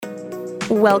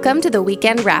Welcome to the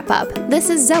Weekend Wrap Up. This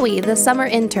is Zoe, the summer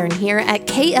intern here at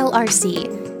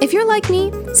KLRC. If you're like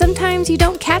me, sometimes you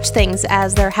don't catch things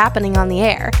as they're happening on the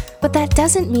air, but that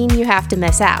doesn't mean you have to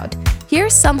miss out.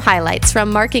 Here's some highlights from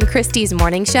Mark and Christy's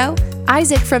morning show,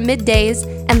 Isaac from Middays,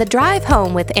 and the drive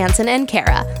home with Ansen and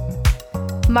Kara.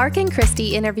 Mark and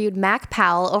Christy interviewed Mac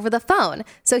Powell over the phone,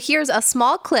 so here's a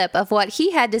small clip of what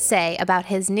he had to say about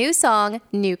his new song,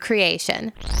 New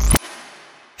Creation.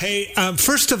 Hey,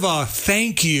 first of all,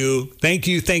 thank you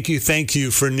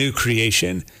for New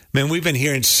Creation. Man, we've been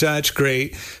hearing such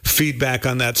great feedback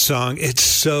on that song. It's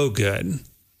so good.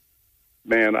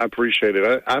 Man, I appreciate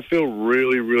it. I feel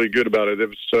really, really good about it.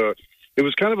 It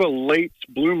was kind of a late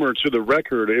bloomer to the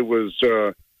record. It was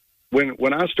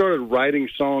when I started writing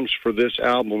songs for this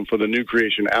album, for the New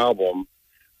Creation album.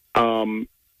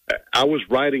 I was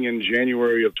writing in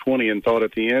January of 20 and thought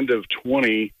at the end of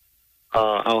 20.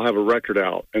 I'll have a record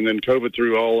out. And then COVID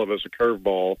threw all of us a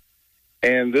curveball.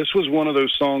 And this was one of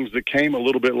those songs that came a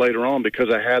little bit later on because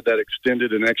I had that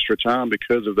extended and extra time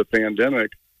because of the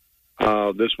pandemic.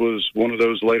 This was one of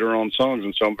those later on songs.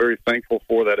 And so I'm very thankful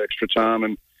for that extra time.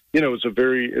 And, you know, it's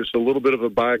a little bit of a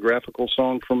biographical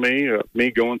song for me,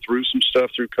 me going through some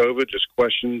stuff through COVID, just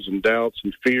questions and doubts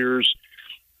and fears,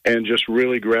 and just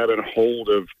really grabbing a hold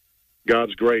of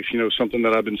God's grace, you know, something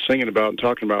that I've been singing about and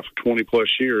talking about for 20 plus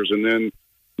years. And then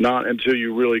not until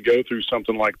you really go through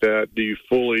something like that do you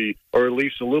fully, or at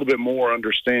least a little bit more,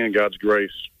 understand God's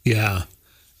grace. Yeah.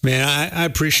 Man, I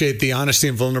appreciate the honesty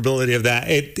and vulnerability of that.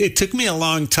 It took me a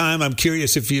long time. I'm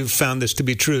curious if you've found this to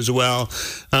be true as well.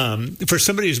 For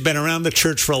somebody who's been around the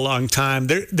church for a long time,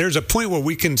 there's a point where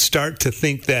we can start to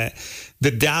think that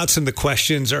the doubts and the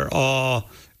questions are all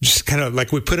just kind of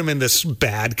like we put them in this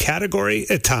bad category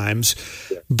at times.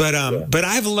 But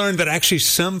I've learned that actually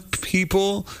some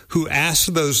people who ask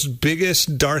those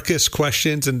biggest, darkest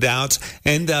questions and doubts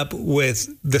end up with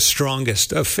the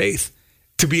strongest of faith.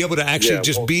 To be able to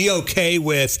actually be okay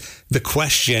with the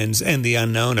questions and the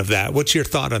unknown of that. What's your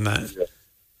thought on that? Yeah.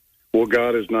 Well,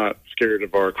 God is not scared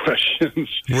of our questions.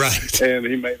 Right. And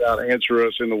he may not answer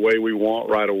us in the way we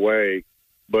want right away,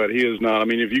 but he is not. I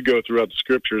mean, if you go throughout the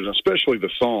scriptures, especially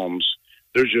the Psalms,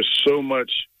 there's just so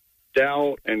much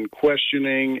doubt and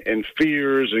questioning and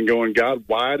fears and going, God,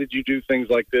 why did you do things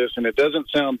like this? And it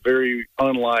doesn't sound very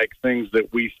unlike things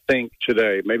that we think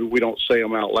today. Maybe we don't say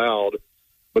them out loud,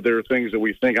 but there are things that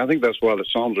we think. I think that's why the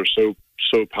Psalms are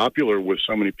so popular with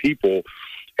so many people.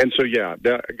 And so, yeah,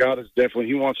 God is definitely,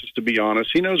 he wants us to be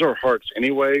honest. He knows our hearts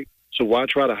anyway, so why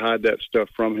try to hide that stuff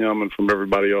from him and from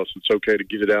everybody else? It's okay to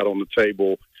get it out on the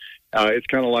table. It's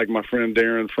kind of like my friend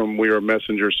Darren from We Are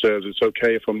Messenger says, it's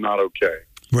okay if I'm not okay.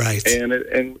 Right.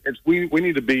 And we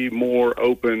need to be more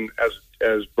open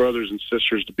as brothers and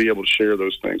sisters to be able to share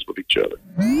those things with each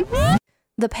other.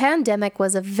 The pandemic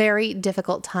was a very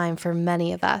difficult time for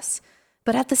many of us,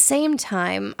 but at the same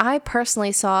time, I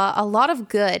personally saw a lot of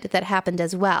good that happened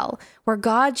as well, where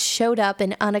God showed up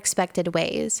in unexpected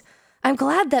ways. I'm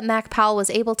glad that Mac Powell was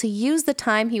able to use the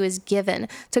time he was given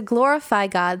to glorify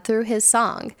God through his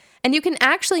song. And you can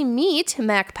actually meet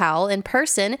Mac Powell in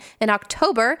person in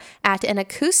October at an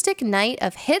acoustic night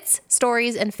of hits,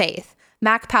 stories, and faith.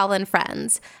 Mac Powell and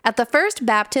Friends, at the First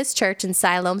Baptist Church in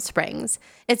Siloam Springs.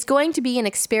 It's going to be an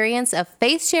experience of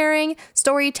faith sharing,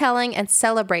 storytelling, and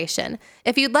celebration.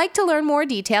 If you'd like to learn more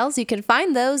details, you can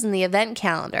find those in the event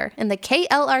calendar, in the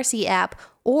KLRC app,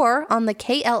 or on the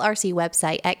KLRC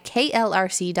website at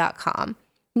klrc.com.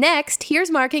 Next,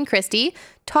 here's Mark and Christy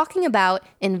talking about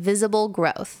invisible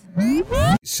growth.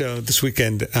 So this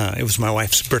weekend, it was my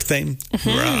wife's birthday. Mm-hmm.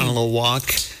 We were out on a little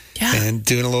walk. Yeah. And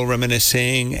doing a little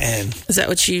reminiscing. And is that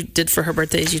what you did for her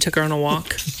birthday? You took her on a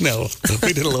walk? No,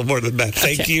 we did a little more than that.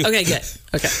 Thank you. Okay, good.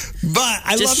 Okay. But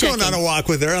I love going on a walk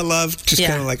with her. I love just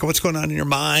kind of like what's going on in your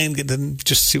mind, and then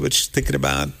just see what she's thinking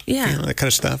about. Yeah. You know, that kind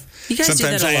of stuff. You guys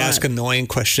Sometimes do that I ask annoying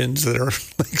questions that are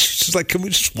like, she's like, can we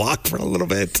just walk for a little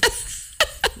bit?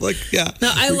 Like, yeah.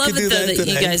 No, I love it though that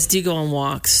you guys do go on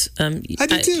walks. I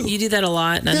do too. You do that a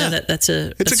lot, and I know that's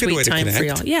a sweet time for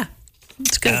y'all. Yeah.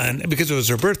 It's good. And because it was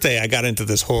her birthday, I got into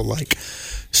this whole over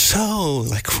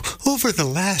the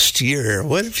last year,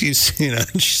 what if you know,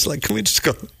 and she's like, can we just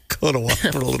go on a walk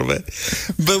for a little bit?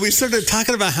 But we started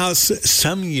talking about how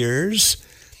some years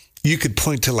you could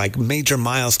point to like major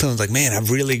milestones, like, man, I've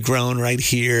really grown right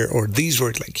here, or these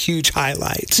were like huge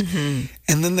highlights. Mm-hmm.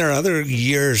 And then there are other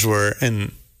years where,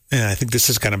 and I think this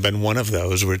has kind of been one of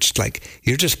those where it's like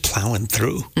you're just plowing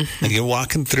through. Mm-hmm. And you're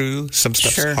walking through. Some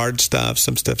stuff's hard stuff.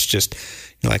 Some stuff's just,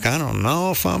 you're like, I don't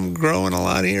know if I'm growing a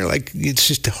lot here. Like, it's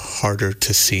just harder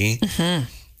to see. Mm-hmm.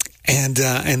 And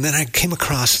then I came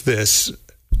across this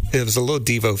It was a little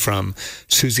devo from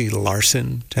Susie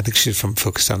Larson. I think she's from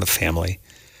Focus on the Family.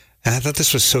 And I thought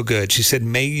this was so good. She said,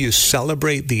 may you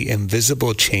celebrate the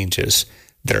invisible changes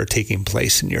that are taking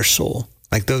place in your soul.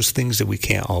 Like those things that we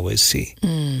can't always see.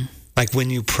 Like when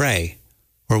you pray,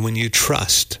 or when you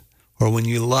trust, or when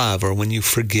you love, or when you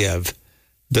forgive,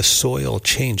 the soil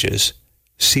changes,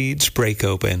 seeds break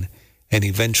open, and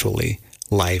eventually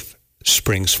life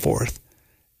springs forth.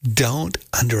 Don't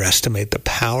underestimate the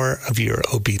power of your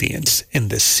obedience in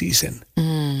this season.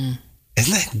 Isn't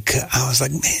that good? I was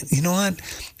like, man, you know what?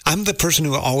 I'm the person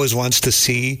who always wants to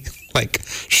see, like,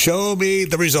 show me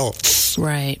the results.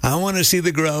 Right. I want to see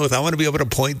the growth. I want to be able to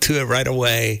point to it right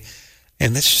away.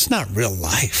 And that's just not real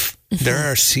life. There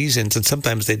are seasons, and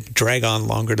sometimes they drag on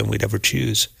longer than we'd ever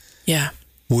choose. Yeah.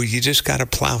 Well, you just got to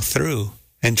plow through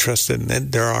and trust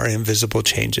that there are invisible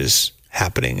changes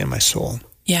happening in my soul.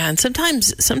 Yeah, and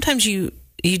sometimes you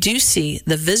do see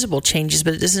the visible changes,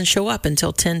 but it doesn't show up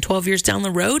until 10, 12 years down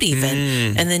the road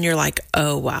even. And then you're like,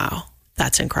 oh, wow,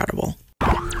 that's incredible.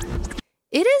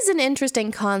 It is an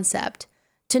interesting concept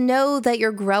to know that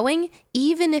you're growing,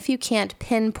 even if you can't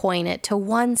pinpoint it to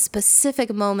one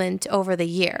specific moment over the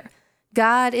year.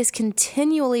 God is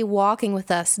continually walking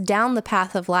with us down the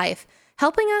path of life,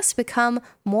 helping us become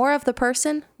more of the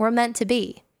person we're meant to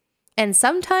be. And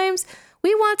sometimes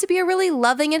we want to be a really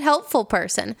loving and helpful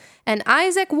person, and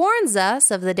Isaac warns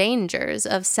us of the dangers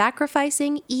of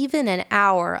sacrificing even an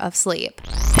hour of sleep.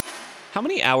 How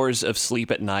many hours of sleep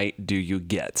at night do you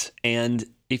get? And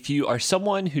if you are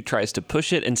someone who tries to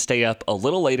push it and stay up a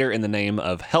little later in the name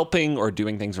of helping or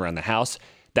doing things around the house,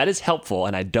 that is helpful,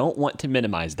 and I don't want to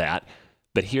minimize that.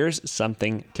 But here's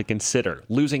something to consider.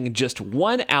 Losing just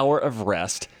 1 hour of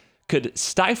rest could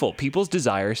stifle people's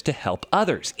desires to help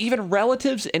others, even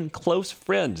relatives and close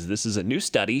friends. This is a new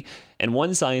study, and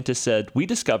one scientist said, we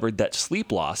discovered that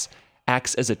sleep loss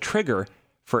acts as a trigger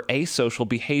for asocial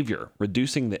behavior,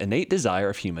 reducing the innate desire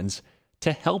of humans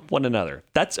to help one another.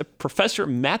 That's Professor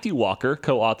Matthew Walker,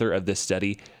 co-author of this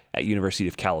study at University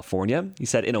of California. He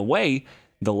said, in a way,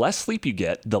 the less sleep you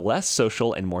get, the less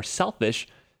social and more selfish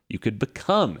you could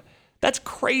become. That's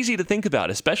crazy to think about,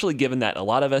 especially given that a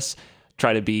lot of us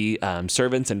try to be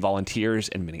servants and volunteers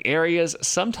in many areas,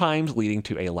 sometimes leading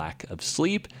to a lack of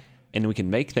sleep. And we can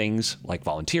make things like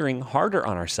volunteering harder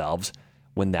on ourselves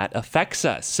when that affects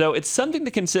us. So it's something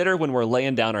to consider when we're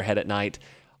laying down our head at night.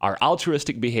 Our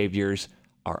altruistic behaviors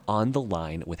are on the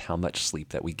line with how much sleep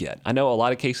that we get. I know a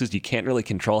lot of cases you can't really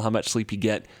control how much sleep you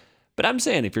get, but I'm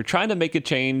saying if you're trying to make a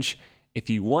change, if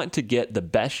you want to get the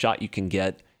best shot you can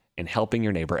get in helping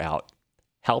your neighbor out,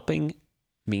 helping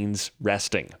means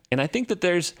resting. And I think that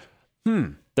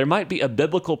there might be a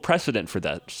biblical precedent for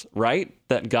that, right?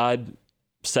 That God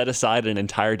set aside an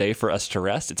entire day for us to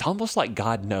rest. It's almost like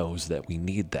God knows that we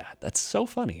need that. That's so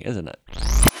funny, isn't it?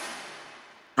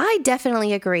 I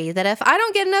definitely agree that if I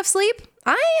don't get enough sleep,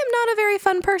 I am not a very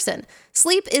fun person.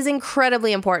 Sleep is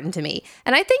incredibly important to me,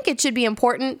 and I think it should be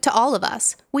important to all of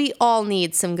us. We all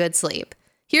need some good sleep.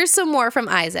 Here's some more from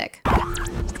Isaac.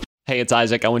 Hey, it's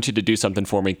Isaac. I want you to do something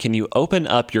for me. Can you open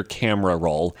up your camera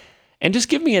roll and just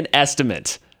give me an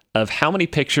estimate of how many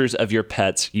pictures of your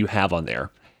pets you have on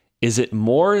there? Is it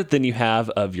more than you have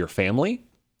of your family,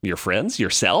 your friends,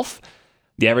 yourself?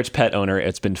 The average pet owner,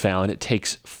 it's been found, it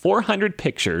takes 400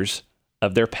 pictures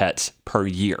of their pets per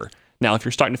year. Now, if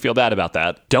you're starting to feel bad about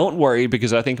that, don't worry,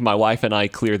 because I think my wife and I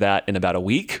clear that in about a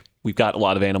week. We've got a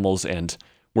lot of animals and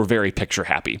we're very picture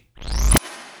happy.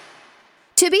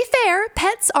 To be fair,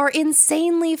 pets are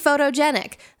insanely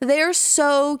photogenic. They're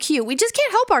so cute. We just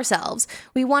can't help ourselves.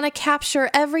 We want to capture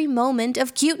every moment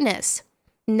of cuteness.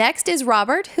 Next is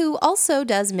Robert, who also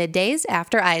does middays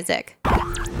after Isaac.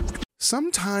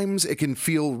 Sometimes it can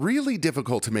feel really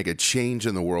difficult to make a change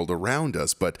in the world around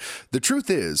us, but the truth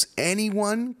is,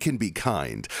 anyone can be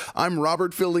kind. I'm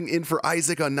Robert, filling in for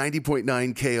Isaac on 90.9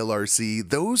 KLRC.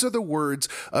 Those are the words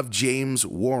of James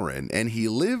Warren, and he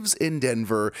lives in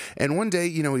Denver. And one day,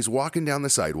 he's walking down the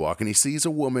sidewalk, and he sees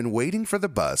a woman waiting for the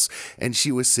bus, and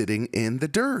she was sitting in the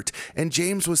dirt. And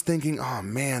James was thinking, oh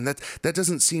man, that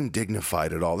doesn't seem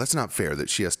dignified at all. That's not fair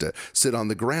that she has to sit on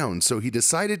the ground. So he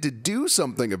decided to do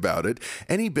something about it.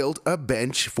 And he built a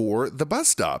bench for the bus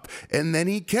stop. And then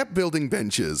he kept building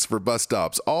benches for bus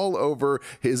stops all over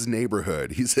his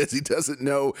neighborhood. He says he doesn't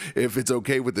know if it's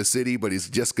okay with the city, but he's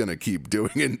just going to keep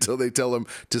doing it until they tell him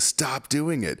to stop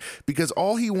doing it. Because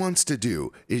all he wants to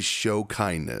do is show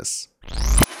kindness.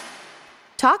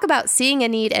 Talk about seeing a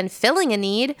need and filling a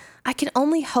need. I can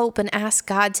only hope and ask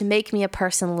God to make me a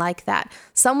person like that.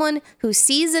 Someone who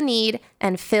sees a need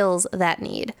and fills that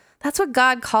need. That's what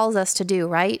God calls us to do,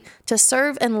 right? To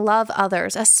serve and love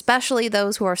others, especially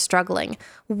those who are struggling.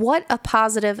 What a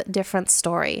positive, different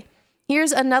story.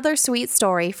 Here's another sweet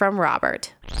story from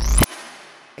Robert.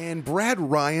 And Brad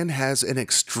Ryan has an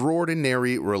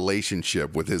extraordinary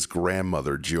relationship with his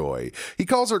grandmother, Joy. He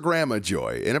calls her Grandma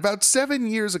Joy. And about 7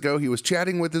 years ago, he was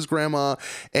chatting with his grandma,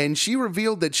 and she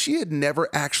revealed that she had never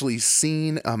actually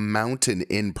seen a mountain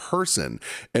in person.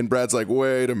 And Brad's like,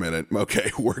 wait a minute.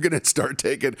 Okay, we're going to start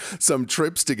taking some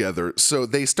trips together. So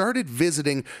they started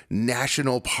visiting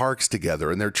national parks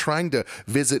together, and they're trying to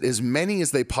visit as many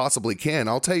as they possibly can.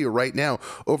 I'll tell you right now,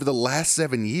 over the last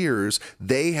 7 years,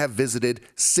 they have visited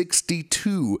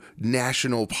 62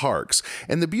 national parks.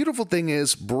 And the beautiful thing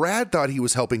is, Brad thought he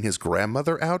was helping his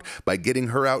grandmother out by getting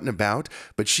her out and about,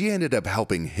 but she ended up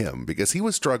helping him because he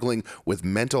was struggling with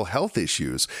mental health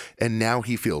issues, and now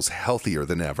he feels healthier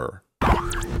than ever.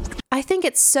 I think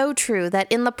it's so true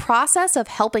that in the process of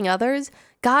helping others,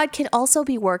 God can also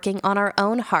be working on our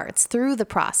own hearts through the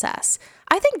process.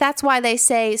 I think that's why they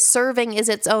say serving is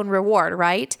its own reward,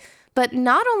 right? But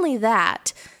not only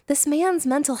that, this man's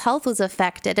mental health was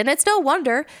affected, and it's no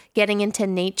wonder. Getting into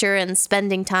nature and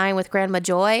spending time with Grandma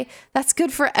Joy, that's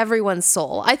good for everyone's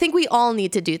soul. I think we all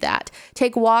need to do that.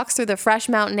 Take walks through the fresh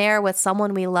mountain air with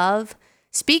someone we love.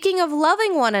 Speaking of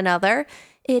loving one another,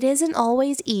 it isn't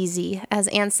always easy, as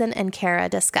Ansen and Kara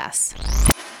discuss.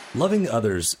 Loving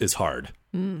others is hard.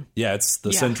 Yeah, it's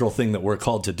the central thing that we're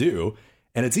called to do.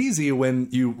 And it's easy when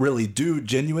you really do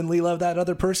genuinely love that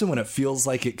other person, when it feels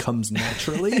like it comes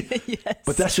naturally. Yes.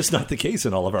 But that's just not the case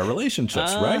in all of our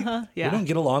relationships, right? Yeah. We don't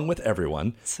get along with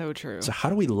everyone. So true. So how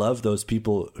do we love those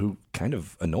people who kind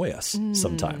of annoy us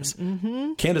sometimes?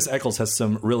 Candace Eccles has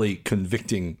some really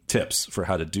convicting tips for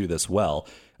how to do this well.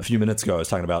 A few minutes ago, I was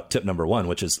talking about tip number 1,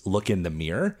 which is look in the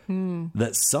mirror.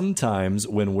 That sometimes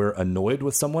when we're annoyed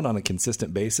with someone on a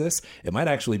consistent basis, it might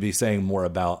actually be saying more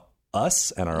about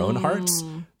us and our own hearts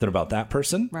than about that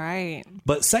person. Right.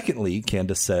 But secondly,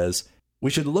 Candace says, we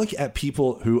should look at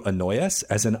people who annoy us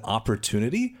as an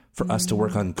opportunity for us to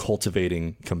work on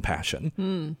cultivating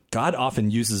compassion. God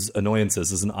often uses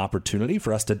annoyances as an opportunity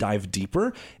for us to dive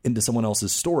deeper into someone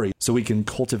else's story so we can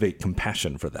cultivate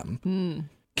compassion for them.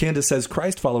 Candace says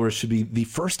Christ followers should be the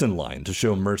first in line to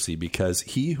show mercy because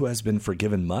he who has been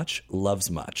forgiven much loves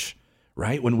much.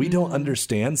 Right? When we don't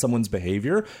understand someone's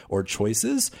behavior or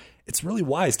choices, it's really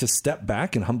wise to step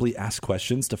back and humbly ask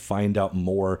questions to find out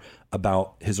more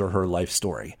about his or her life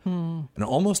story. And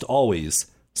almost always,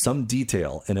 some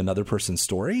detail in another person's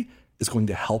story is going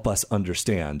to help us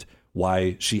understand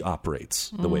why she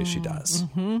operates the way she does.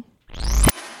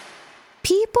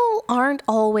 People aren't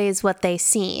always what they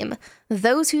seem.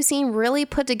 Those who seem really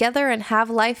put together and have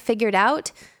life figured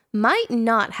out might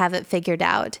not have it figured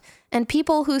out. And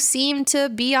people who seem to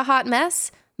be a hot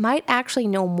mess might actually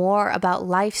know more about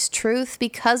life's truth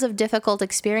because of difficult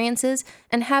experiences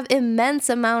and have immense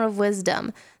amount of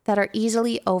wisdom that are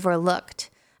easily overlooked.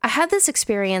 I had this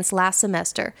experience last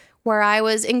semester where I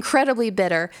was incredibly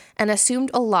bitter and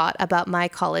assumed a lot about my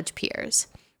college peers.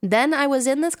 Then I was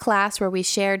in this class where we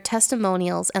shared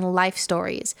testimonials and life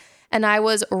stories, and I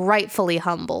was rightfully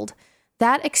humbled.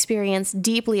 That experience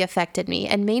deeply affected me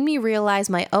and made me realize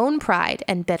my own pride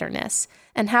and bitterness,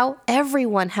 and how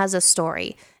everyone has a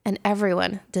story and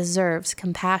everyone deserves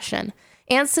compassion.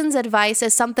 Ansen's advice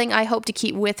is something I hope to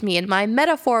keep with me in my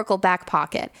metaphorical back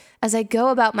pocket as I go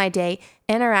about my day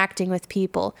interacting with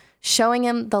people, showing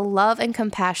them the love and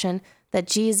compassion that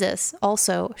Jesus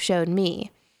also showed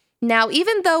me. Now,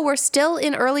 even though we're still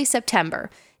in early September,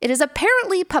 it is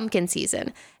apparently pumpkin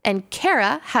season, and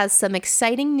Kara has some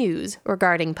exciting news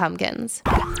regarding pumpkins.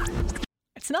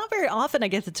 It's not very often I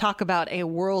get to talk about a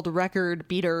world record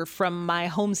beater from my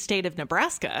home state of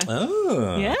Nebraska.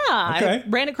 Oh. Yeah. Okay. I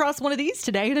ran across one of these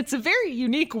today, and it's a very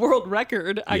unique world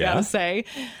record, I gotta say.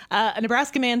 A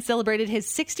Nebraska man celebrated his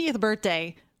 60th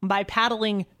birthday by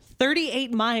paddling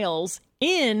 38 miles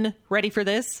in, ready for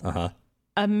this,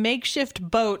 a makeshift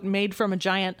boat made from a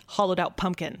giant hollowed out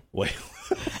pumpkin. Wait.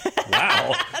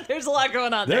 Wow. There's a lot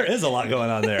going on there. There is a lot going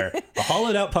on there. A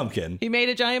hollowed out pumpkin. He made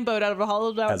a giant boat out of a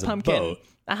hollowed out As a pumpkin. boat.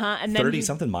 And then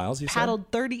 30-something miles, you said? paddled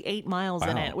 38 miles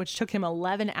in it, which took him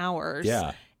 11 hours.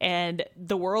 Yeah. And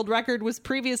the world record was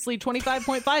previously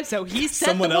 25.5, so he set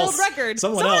Someone the world record.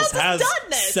 Someone else has done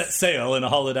this. set sail in a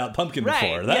hollowed out pumpkin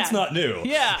before. That's not new.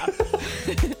 Yeah.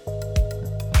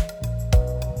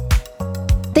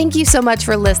 Thank you so much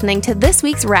for listening to this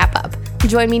week's Wrap Up.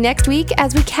 Join me next week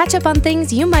as we catch up on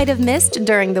things you might have missed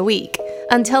during the week.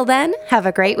 Until then, have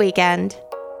a great weekend.